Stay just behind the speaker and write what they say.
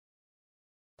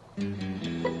Thank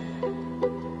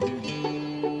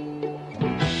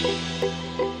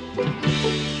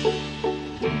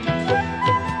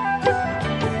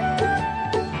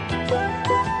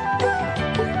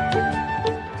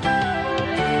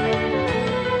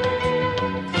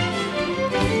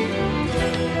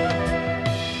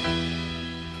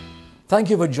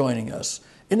you for joining us.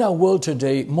 In our world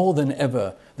today, more than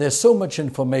ever, there's so much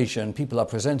information people are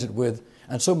presented with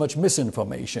and so much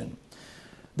misinformation.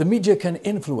 The media can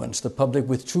influence the public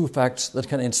with true facts that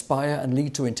can inspire and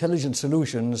lead to intelligent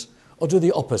solutions, or do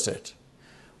the opposite.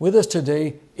 With us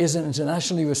today is an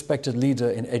internationally respected leader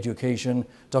in education,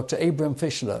 Dr. Abe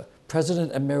Fischler,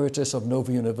 President Emeritus of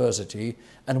Nova University,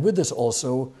 and with us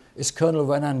also is Colonel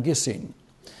Raanan Gissin.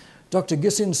 Dr.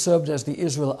 Gissin served as the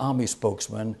Israel Army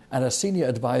spokesman and as senior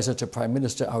advisor to Prime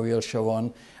Minister Ariel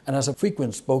Sharon and as a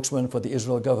frequent spokesman for the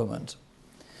Israel government.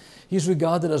 He is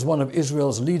regarded as one of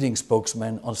Israel's leading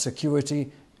spokesmen on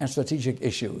security and strategic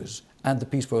issues, and the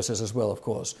peace process as well, of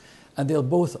course. And they'll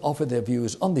both offer their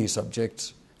views on these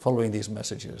subjects following these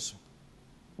messages.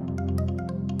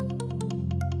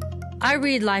 I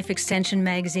read Life Extension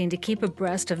magazine to keep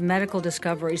abreast of medical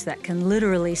discoveries that can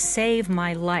literally save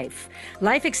my life.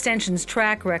 Life Extension's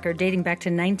track record, dating back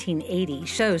to 1980,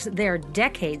 shows they are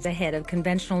decades ahead of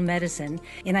conventional medicine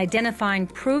in identifying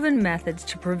proven methods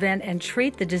to prevent and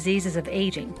treat the diseases of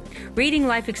aging. Reading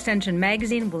Life Extension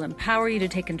magazine will empower you to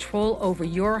take control over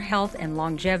your health and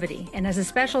longevity. And as a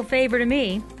special favor to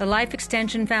me, the Life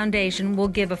Extension Foundation will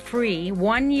give a free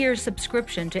 1-year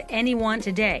subscription to anyone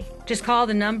today. Just call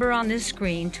the number on this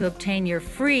screen to obtain your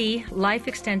free Life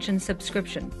Extension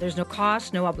subscription. There's no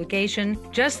cost, no obligation,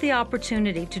 just the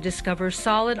opportunity to discover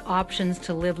solid options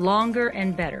to live longer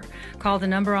and better. Call the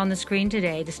number on the screen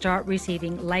today to start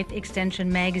receiving Life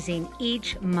Extension magazine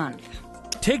each month.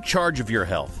 Take charge of your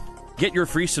health. Get your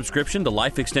free subscription to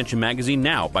Life Extension magazine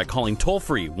now by calling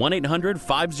toll-free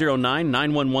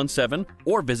 1-800-509-9117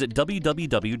 or visit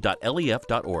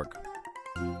www.lef.org.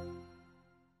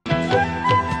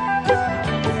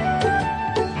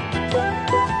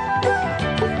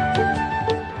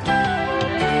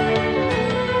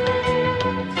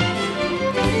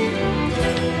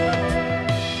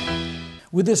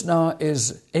 With us now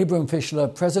is Abe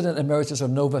Fischler, President Emeritus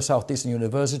of Nova Southeastern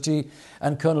University,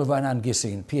 and Colonel Raanan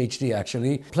Gissin, Ph.D.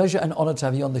 actually. Pleasure and honor to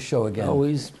have you on the show again.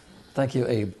 Always. Thank you,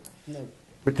 Abe.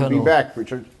 Good to be back,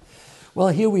 Richard. Well,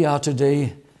 here we are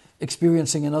today,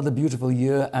 experiencing another beautiful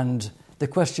year, and the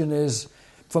question is,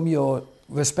 from your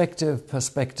respective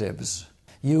perspectives,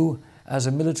 you as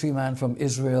a military man from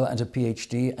Israel and a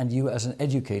Ph.D., and you as an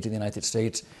educator in the United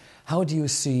States, how do you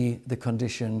see the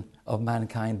condition of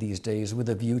mankind these days with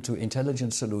a view to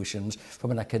intelligent solutions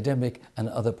from an academic and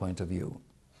other point of view?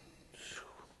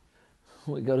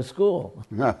 We go to school.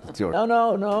 No.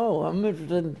 I'm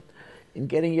interested in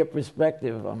getting your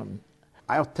perspective on them.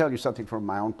 I'll tell you something from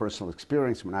my own personal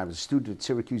experience. When I was a student at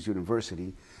Syracuse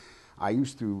University, I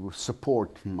used to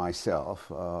support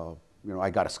myself.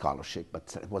 I got a scholarship,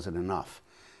 but it wasn't enough.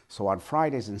 So on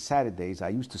Fridays and Saturdays, I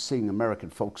used to sing American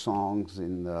folk songs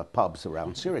in the pubs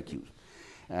around Syracuse.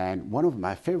 And one of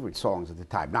my favorite songs at the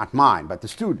time, not mine, but the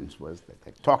students, was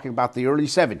talking about the early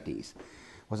 70s,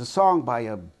 was a song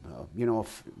by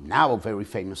now a very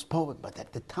famous poet, but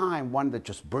at the time, one that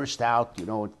just burst out.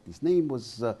 His name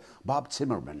was Bob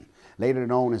Zimmerman, later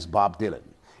known as Bob Dylan.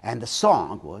 And the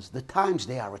song was, "The Times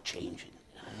They Are A-Changin'."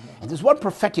 And there's one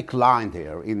prophetic line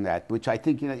there in that, which I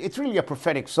think, it's really a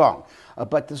prophetic song.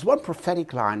 But there's one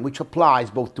prophetic line which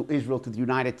applies both to Israel, to the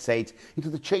United States, into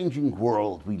the changing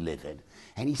world we live in.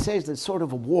 And he says, there's sort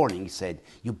of a warning. He said,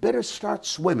 you better start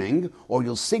swimming or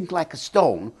you'll sink like a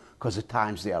stone, because the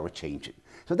times they are a-changing.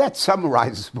 So that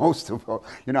summarizes most of all.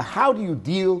 How do you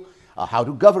deal, how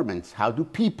do governments, how do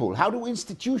people, how do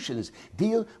institutions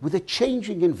deal with a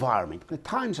changing environment? The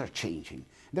times are changing.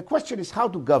 The question is, how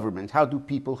do governments, how do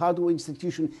people, how do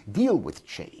institutions deal with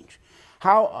change?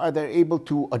 How are they able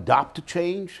to adopt to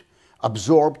change,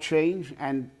 absorb change?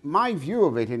 And my view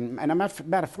of it, in a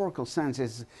metaphorical sense,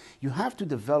 is you have to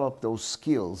develop those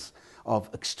skills of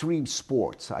extreme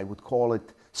sports. I would call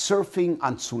it surfing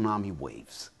on tsunami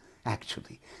waves,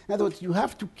 actually. In other words, you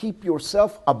have to keep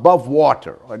yourself above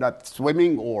water, or not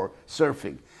swimming or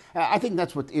surfing. I think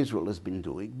that's what Israel has been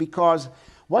doing, because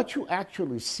what you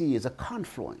actually see is a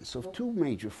confluence of two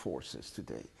major forces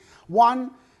today.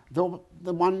 One,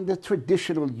 the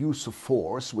traditional use of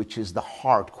force, which is the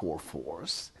hardcore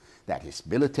force, that is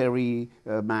military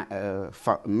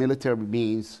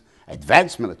means,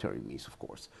 advanced military means, of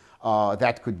course.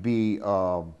 That could be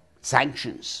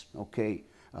sanctions, okay,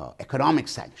 economic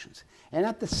sanctions. And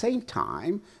at the same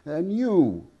time, a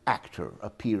new actor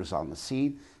appears on the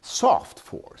scene, soft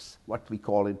force, what we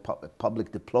call in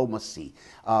public diplomacy,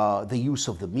 the use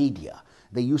of the media,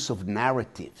 the use of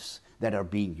narratives that are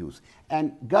being used.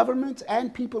 And governments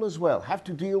and people as well have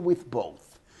to deal with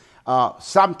both.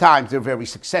 Sometimes they're very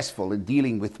successful in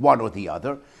dealing with one or the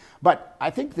other, but I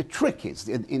think the trick is,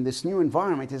 in this new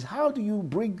environment, is how do you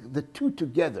bring the two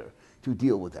together to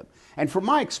deal with them? And from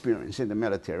my experience in the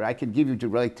military, I can give you, to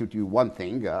relate to you one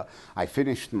thing. I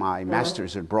finished my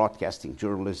master's in broadcasting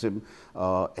journalism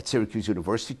at Syracuse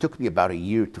University. It took me about a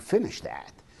year to finish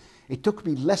that. It took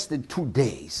me less than 2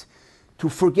 days to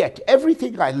forget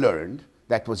everything I learned,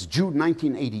 that was June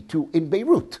 1982, in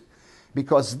Beirut.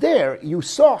 Because there you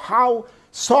saw how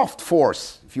soft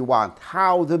force, if you want,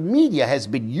 how the media has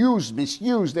been used,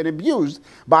 misused, and abused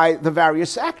by the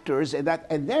various actors, and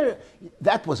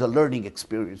that was a learning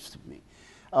experience to me.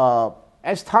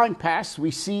 As time passed,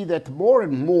 we see that more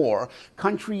and more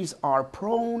countries are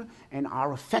prone and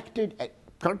are affected,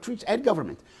 countries and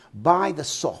government, by the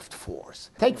soft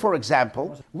force. Take, for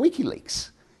example,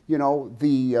 WikiLeaks. You know,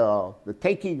 the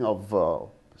taking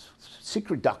of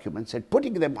secret documents and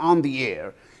putting them on the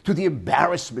air, to the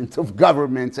embarrassment of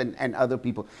governments and other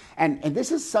people. And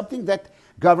this is something that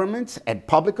governments and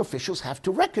public officials have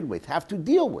to reckon with, have to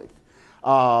deal with.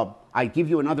 I give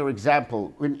you another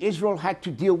example. When Israel had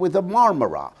to deal with the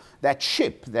Marmara, that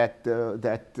ship that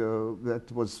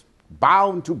was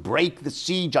bound to break the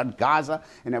siege on Gaza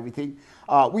and everything,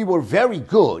 we were very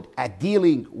good at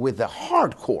dealing with the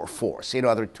hardcore force in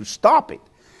order to stop it.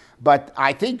 But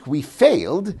I think we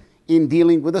failed in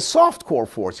dealing with a soft-core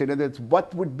force. In other words,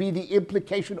 what would be the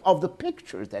implication of the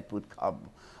pictures that would come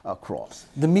across?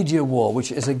 The media war, which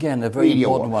is, again, a very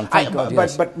important one. Thank God,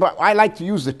 yes. But I like to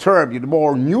use the term, the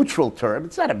more neutral term.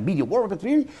 It's not a media war, but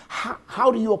really,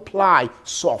 how do you apply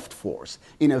soft force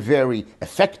in a very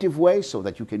effective way so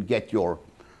that you can get your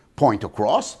point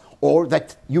across, or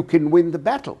that you can win the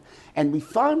battle? And we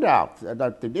found out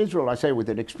that in Israel, I say with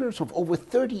an experience of over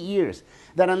 30 years,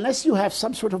 that unless you have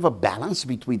some sort of a balance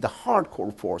between the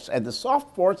hardcore force and the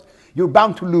soft force, you're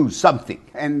bound to lose something.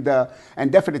 And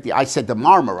definitely, I said the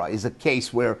Marmara is a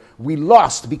case where we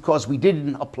lost because we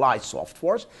didn't apply soft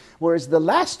force, whereas the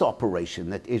last operation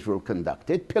that Israel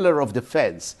conducted, Pillar of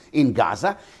Defense in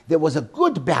Gaza, there was a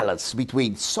good balance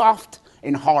between soft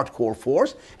and hardcore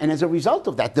force, and as a result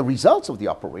of that, the results of the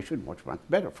operation were much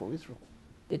better for Israel.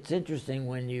 It's interesting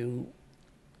when you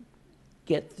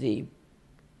get the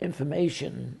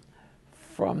information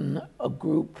from a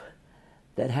group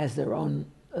that has their own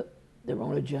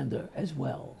agenda as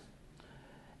well.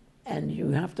 And you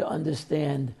have to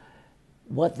understand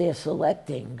what they're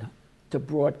selecting to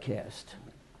broadcast.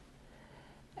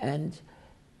 And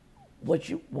what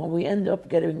we end up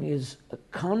getting is a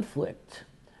conflict,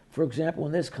 for example,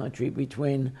 in this country,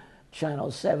 between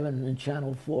Channel 7 and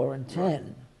Channel 4 and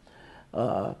 10.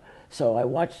 So I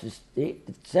watch the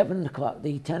 7 o'clock,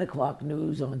 the 10 o'clock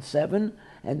news on 7,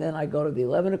 and then I go to the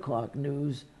 11 o'clock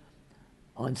news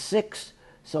on 6,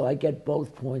 so I get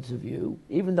both points of view,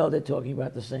 even though they're talking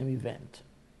about the same event.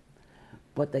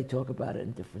 But they talk about it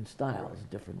in different styles,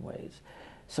 different ways.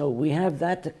 So we have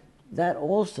that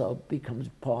also becomes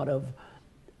part of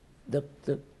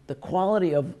the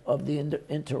quality of the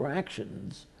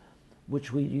interactions,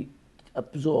 which we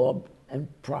absorb and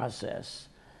process.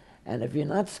 And if you're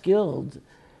not skilled,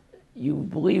 you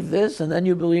believe this, and then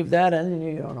you believe that, and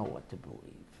you don't know what to believe.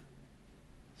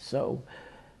 So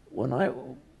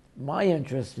my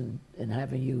interest in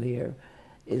having you here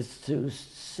is to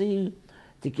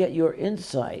get your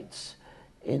insights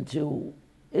into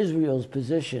Israel's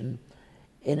position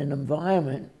in an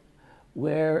environment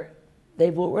where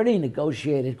they've already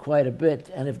negotiated quite a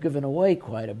bit and have given away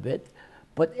quite a bit,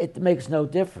 but it makes no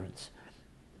difference.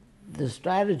 The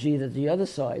strategy that the other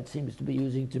side seems to be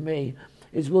using, to me,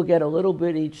 is we'll get a little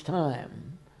bit each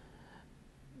time,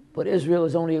 but Israel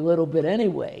is only a little bit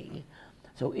anyway.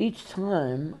 So each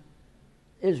time,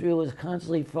 Israel is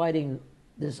constantly fighting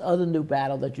this other new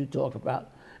battle that you talk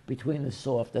about between the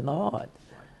soft and the hard.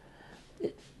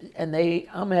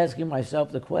 I'm asking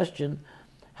myself the question,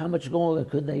 how much longer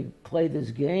could they play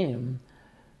this game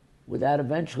without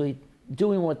eventually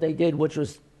doing what they did, which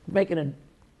was making an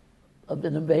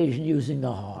invasion using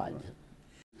the hard?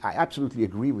 I absolutely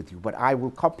agree with you, but I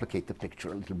will complicate the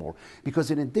picture a little more,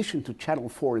 because in addition to Channel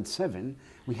 4 and 7,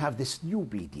 we have this new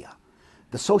media,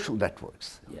 the social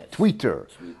networks, yes. Twitter,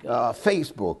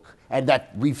 Facebook, and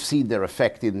that we've seen their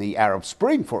effect in the Arab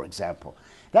Spring, for example.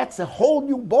 That's a whole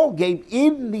new ballgame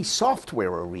in the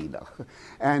software arena.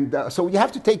 And so you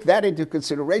have to take that into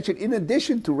consideration in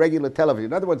addition to regular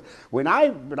television. In other words, when I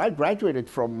graduated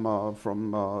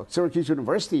from Syracuse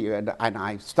University and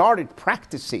I started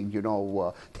practicing,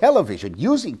 television,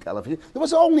 using television, there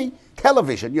was only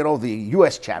television, the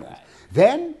U.S. channels.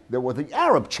 Then there were the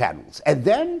Arab channels. And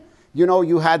then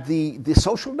you had the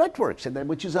social networks, and then,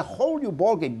 which is a whole new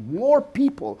ballgame. More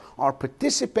people are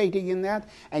participating in that,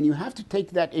 and you have to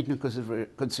take that into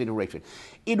consideration.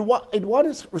 In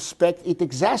one respect, it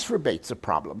exacerbates the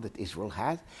problem that Israel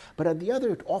has, but on the other,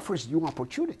 it offers new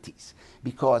opportunities.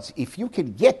 Because if you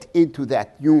can get into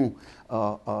that new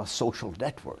social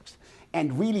networks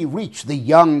and really reach the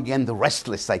young and the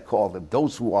restless, I call them,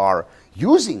 those who are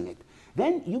using it,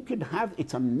 then you can have,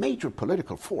 it's a major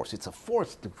political force. It's a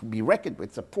force to be reckoned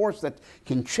with. It's a force that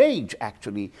can change,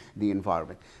 actually, the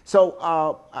environment.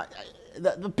 So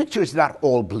the picture is not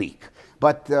all bleak.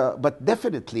 But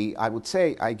definitely, I would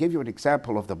say, I gave you an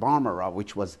example of the Marmara,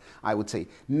 which was, I would say,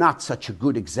 not such a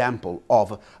good example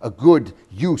of a good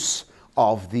use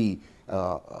of the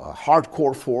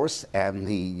hardcore force and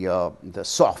the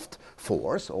soft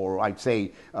force, or I'd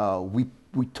say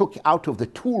we took out of the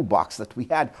toolbox that we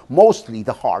had mostly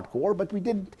the hardcore, but we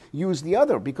didn't use the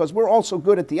other because we're also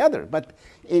good at the other. But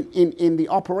in the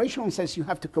operational sense, you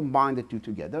have to combine the two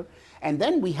together. And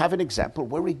then we have an example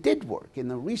where it did work. In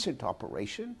the recent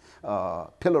operation,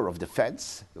 Pillar of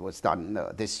Defense, that was done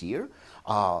this year,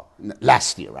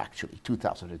 last year actually,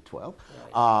 2012,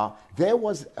 there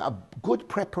was a good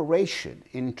preparation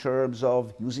in terms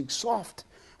of using soft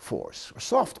force or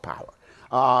soft power.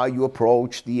 You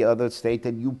approach the other state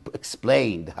and you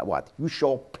explained what? You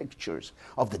show pictures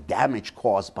of the damage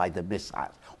caused by the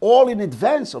missiles, all in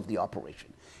advance of the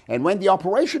operation. And when the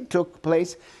operation took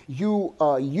place, you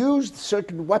used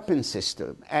certain weapon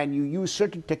system and you used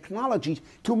certain technologies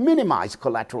to minimize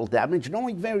collateral damage,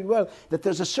 knowing very well that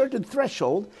there's a certain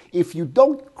threshold. If you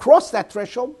don't cross that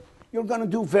threshold, you're going to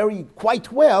do quite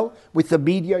well with the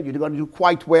media, you're going to do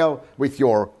quite well with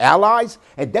your allies,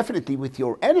 and definitely with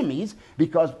your enemies,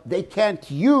 because they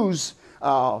can't use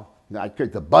the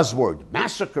buzzword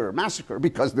massacre,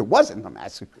 because there wasn't a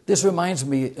massacre. This reminds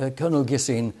me, Colonel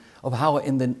Gissin, of how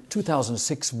in the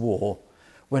 2006 war,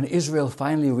 when Israel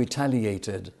finally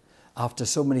retaliated after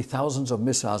so many thousands of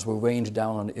missiles were rained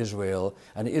down on Israel,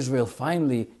 and Israel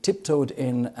finally tiptoed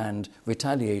in and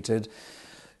retaliated,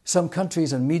 some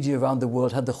countries and media around the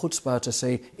world had the chutzpah to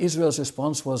say Israel's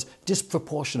response was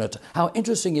disproportionate. How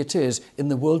interesting it is in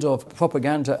the world of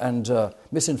propaganda and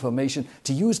misinformation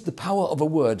to use the power of a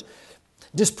word,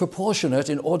 disproportionate,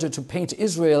 in order to paint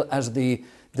Israel as the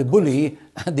bully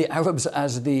and the Arabs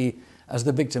as the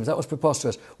victims. That was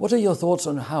preposterous. What are your thoughts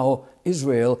on how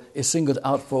Israel is singled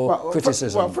out for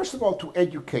criticism? First of all, to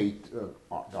educate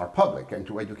our public and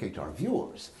to educate our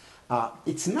viewers,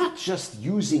 it's not just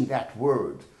using that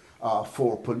word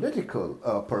for political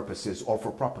purposes or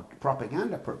for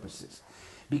propaganda purposes,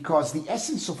 because the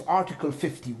essence of Article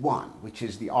 51, which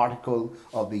is the article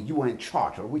of the UN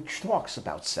Charter, which talks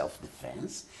about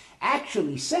self-defense,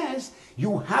 actually says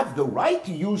you have the right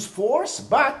to use force,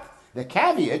 but the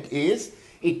caveat is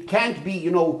it can't be,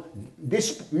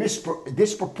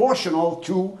 disproportional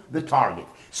to the target.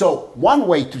 So one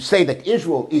way to say that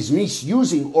Israel is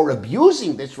misusing or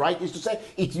abusing this right is to say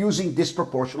it's using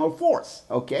disproportional force,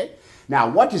 okay? Now,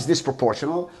 what is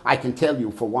disproportional? I can tell you,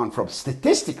 for one, from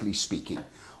statistically speaking,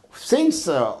 since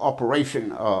the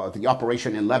operation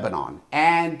in Lebanon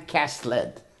and Cast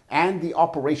Lead and the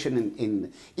operation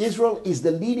in Israel is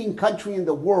the leading country in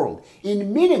the world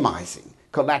in minimizing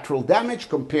collateral damage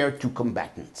compared to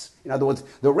combatants. In other words,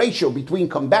 the ratio between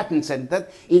combatants and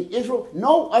that in Israel,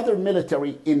 no other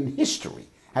military in history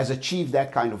has achieved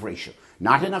that kind of ratio.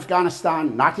 Not in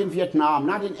Afghanistan, not in Vietnam,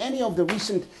 not in any of the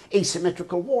recent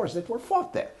asymmetrical wars that were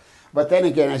fought there. But then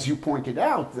again, as you pointed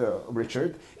out,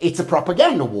 Richard, it's a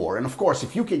propaganda war. And of course,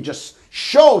 if you can just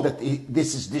show that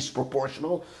this is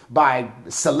disproportional by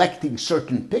selecting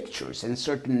certain pictures and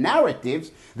certain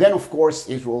narratives, then of course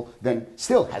Israel then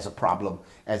still has a problem,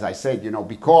 as I said,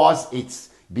 because it's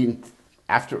been,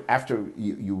 after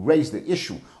you raise the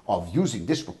issue of using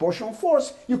disproportional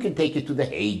force, you can take it to The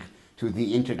Hague, to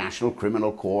the International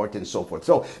Criminal Court, and so forth.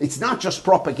 So it's not just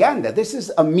propaganda. This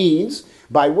is a means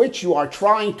by which you are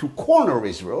trying to corner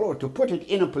Israel or to put it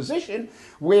in a position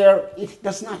where it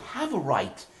does not have a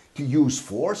right to use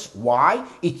force. Why?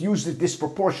 It used it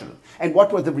disproportionately. And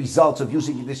what were the results of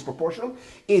using it disproportionately?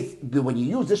 When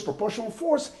you use disproportional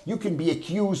force, you can be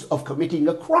accused of committing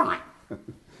a crime.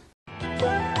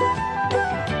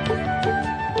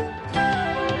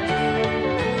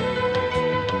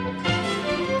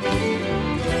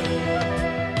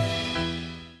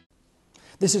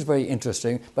 This is very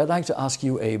interesting, but I'd like to ask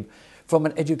you, Abe, from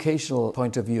an educational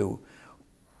point of view,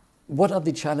 what are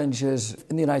the challenges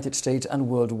in the United States and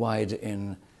worldwide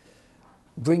in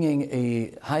bringing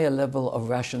a higher level of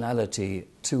rationality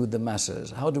to the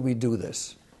masses? How do we do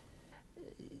this?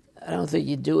 I don't think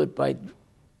you do it by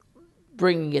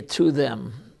bringing it to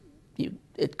them.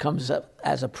 It comes up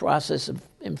as a process of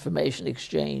information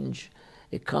exchange.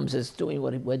 It comes as doing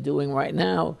what we're doing right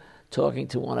now, talking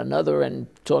to one another and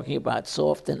talking about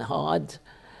soft and hard.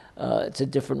 It's a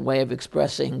different way of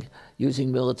expressing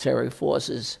using military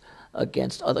forces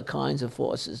against other kinds of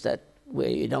forces where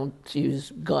you don't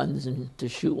use guns and to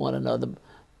shoot one another,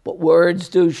 but words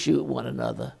do shoot one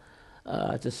another.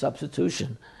 It's a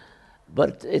substitution.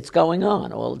 But it's going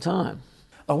on all the time.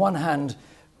 On one hand,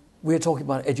 we're talking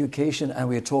about education and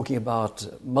we're talking about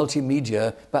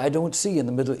multimedia, but I don't see in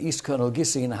the Middle East, Colonel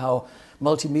Gissin, how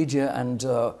multimedia and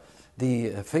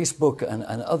the Facebook and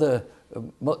other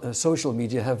social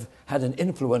media have had an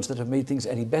influence that have made things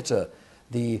any better.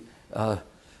 The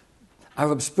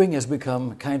Arab Spring has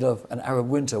become kind of an Arab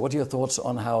winter. What are your thoughts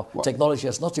on how technology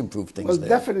has not improved things there?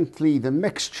 Definitely the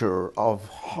mixture of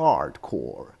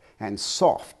hardcore and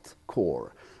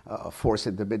soft-core force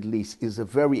in the Middle East is a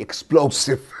very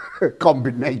explosive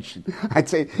combination. I'd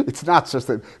say it's not just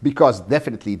because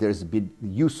definitely there's been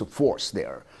use of force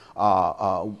there,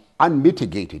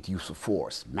 unmitigated use of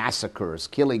force, massacres,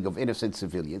 killing of innocent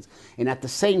civilians, and at the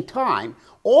same time,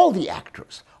 all the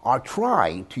actors are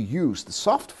trying to use the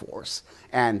soft force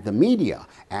and the media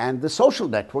and the social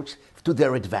networks to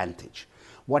their advantage.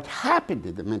 What happened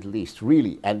in the Middle East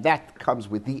really, and that comes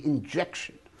with the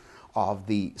injection of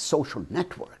the social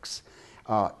networks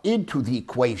into the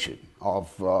equation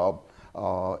of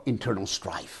internal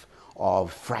strife,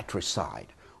 of fratricide,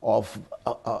 of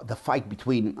the fight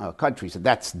between countries, and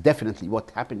that's definitely what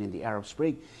happened in the Arab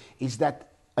Spring, is that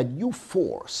a new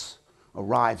force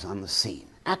arrives on the scene.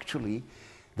 Actually,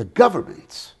 the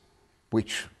governments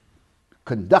which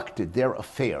conducted their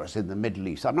affairs in the Middle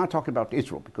East, I'm not talking about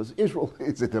Israel, because Israel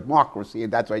is a democracy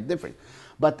and that's very different,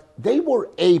 but they were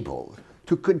able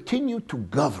to continue to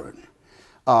govern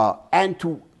and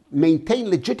to maintain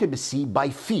legitimacy by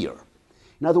fear.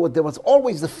 In other words, there was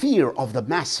always the fear of the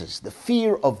masses, the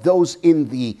fear of those in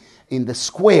the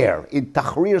square, in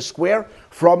Tahrir Square,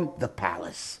 from the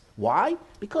palace. Why?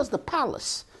 Because the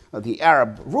palace, the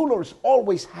Arab rulers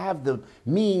always have the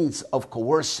means of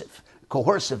coercive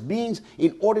means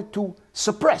in order to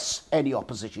suppress any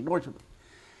opposition.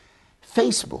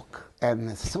 Facebook and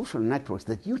the social networks,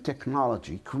 the new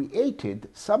technology, created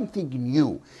something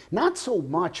new. Not so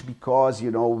much because,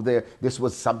 this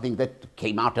was something that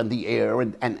came out on the air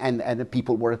and the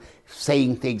people were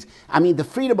saying things. I mean, the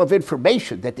freedom of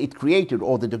information that it created,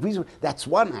 or the degrees of, that's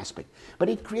one aspect. But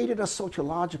it created a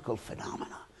sociological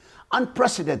phenomena,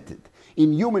 unprecedented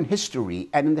in human history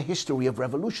and in the history of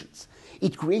revolutions.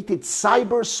 It created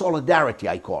cyber solidarity,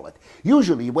 I call it.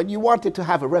 Usually, when you wanted to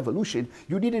have a revolution,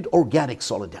 you needed organic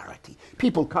solidarity.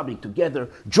 People coming together,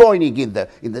 joining in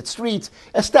the streets,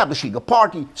 establishing a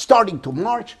party, starting to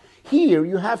march. Here,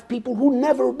 you have people who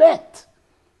never met,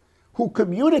 who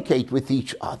communicate with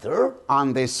each other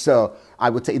on this, I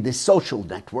would say, this social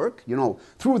network,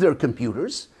 through their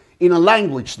computers, in a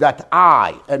language that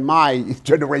I and my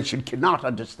generation cannot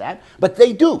understand, but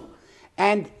they do.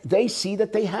 And they see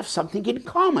that they have something in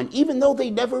common, even though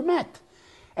they never met.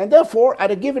 And therefore,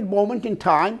 at a given moment in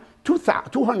time,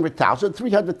 200,000,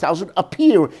 300,000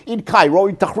 appear in Cairo,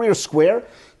 in Tahrir Square,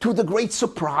 to the great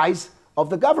surprise of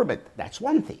the government. That's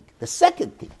one thing. The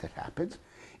second thing that happens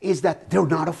is that they're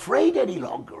not afraid any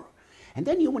longer. And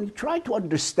then when you try to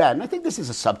understand, I think this is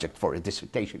a subject for a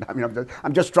dissertation. I mean,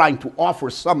 I'm just trying to offer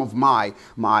some of my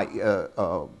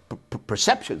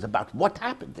perceptions about what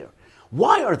happened there.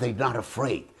 Why are they not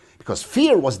afraid? Because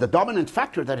fear was the dominant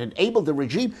factor that enabled the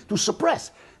regime to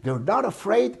suppress. They're not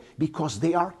afraid because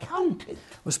they are counted.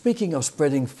 Well, speaking of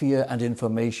spreading fear and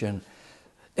information,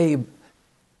 Abe,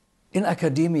 in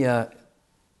academia,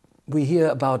 we hear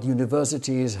about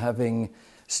universities having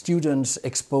students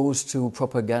exposed to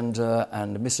propaganda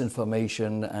and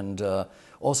misinformation and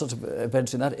all sorts of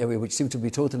events in that area which seem to be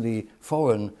totally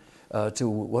foreign to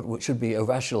what should be a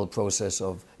rational process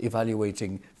of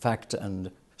evaluating fact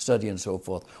and study and so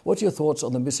forth. What are your thoughts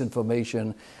on the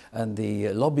misinformation and the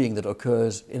lobbying that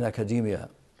occurs in academia?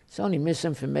 It's only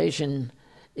misinformation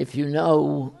if you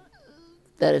know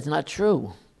that it's not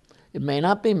true. It may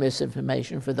not be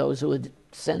misinformation for those who are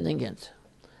sending it.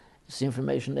 It's the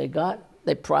information they got,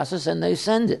 they process and they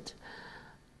send it.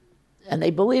 And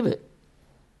they believe it.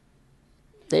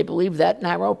 They believe that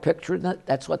narrow picture,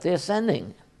 that's what they're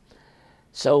sending.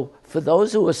 So for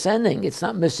those who are sending, it's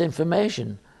not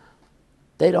misinformation.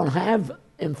 They don't have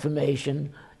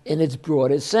information in its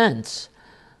broadest sense.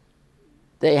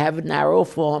 They have a narrow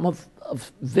form of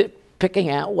picking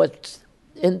out what's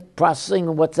in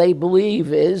processing what they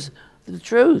believe is the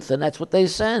truth, and that's what they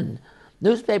send.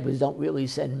 Newspapers don't really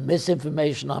send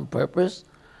misinformation on purpose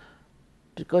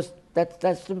because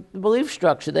that's the belief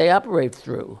structure they operate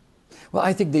through. Well,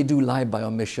 I think they do lie by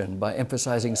omission, by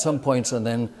emphasizing some points and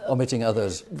then omitting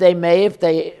others. They may if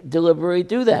they deliberately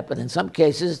do that, but in some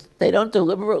cases they don't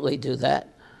deliberately do that.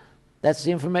 That's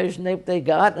the information they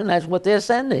got, and that's what they're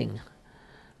sending.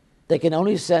 They can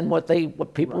only send what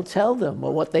people tell them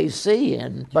or what they see.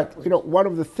 But one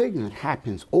of the things that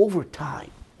happens over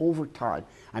time,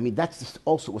 I mean, that's just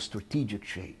also a strategic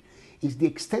change, is the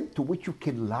extent to which you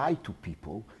can lie to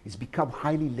people has become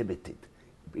highly limited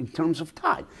in terms of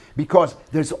time, because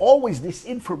there's always this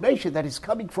information that is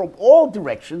coming from all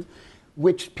directions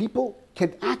which people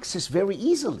can access very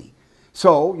easily.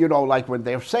 So, like when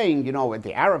they're saying, in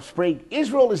the Arab Spring,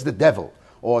 Israel is the devil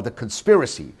or the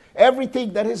conspiracy.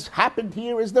 Everything that has happened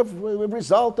here is the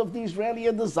result of the Israeli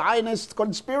and the Zionist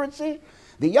conspiracy.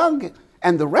 The young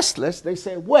and the restless, they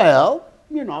say, well,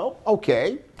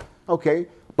 okay,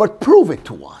 but prove it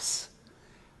to us.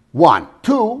 One.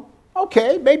 Two,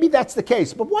 okay, maybe that's the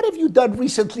case, but what have you done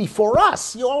recently for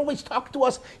us? You always talk to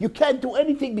us. You can't do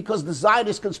anything because the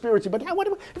Zionist conspiracy, but what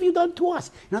have you done to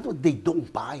us? In other words, they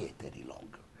don't buy it any longer.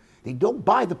 They don't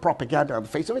buy the propaganda on the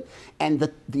face of it, and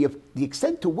the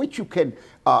extent to which you can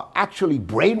actually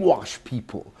brainwash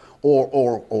people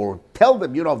or tell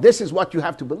them, this is what you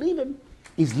have to believe in,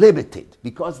 is limited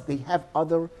because they have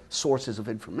other sources of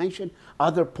information,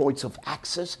 other points of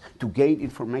access to gain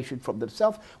information from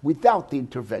themselves without the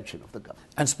intervention of the government.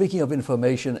 And speaking of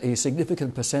information, a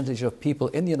significant percentage of people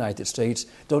in the United States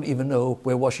don't even know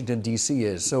where Washington, D.C.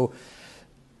 is. So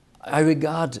I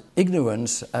regard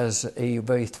ignorance as a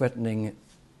very threatening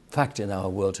fact in our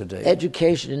world today.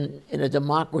 Education in a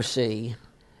democracy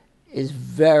is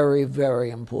very,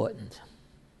 very important,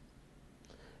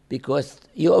 because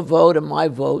your vote and my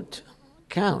vote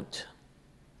count.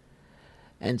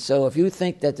 And so if you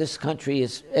think that this country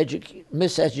is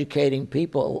miseducating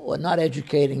people or not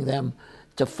educating them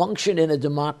to function in a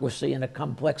democracy in the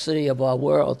complexity of our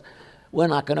world, we're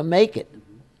not going to make it.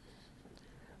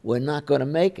 We're not going to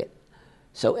make it.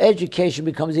 So education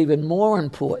becomes even more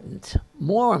important.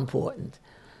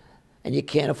 And you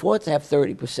can't afford to have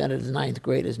 30% of the ninth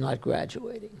graders not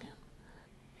graduating.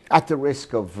 At the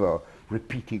risk of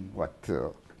repeating what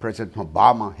President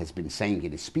Obama has been saying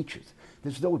in his speeches,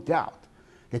 there's no doubt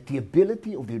that the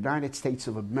ability of the United States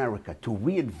of America to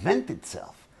reinvent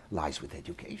itself lies with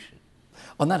education.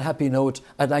 On that happy note,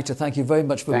 I'd like to thank you very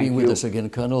much for being with us again,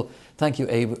 Colonel. Thank you,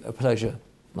 Abe. A pleasure.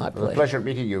 My pleasure. A pleasure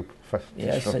meeting you.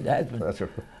 Yes, it has been.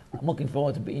 I'm looking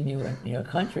forward to being in your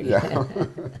country. Yeah.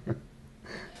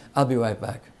 I'll be right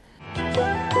back.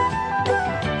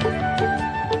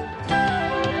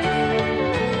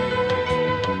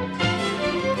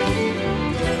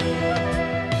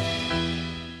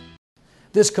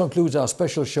 This concludes our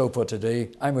special show for today.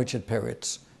 I'm Richard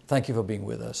Peritz. Thank you for being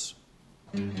with us.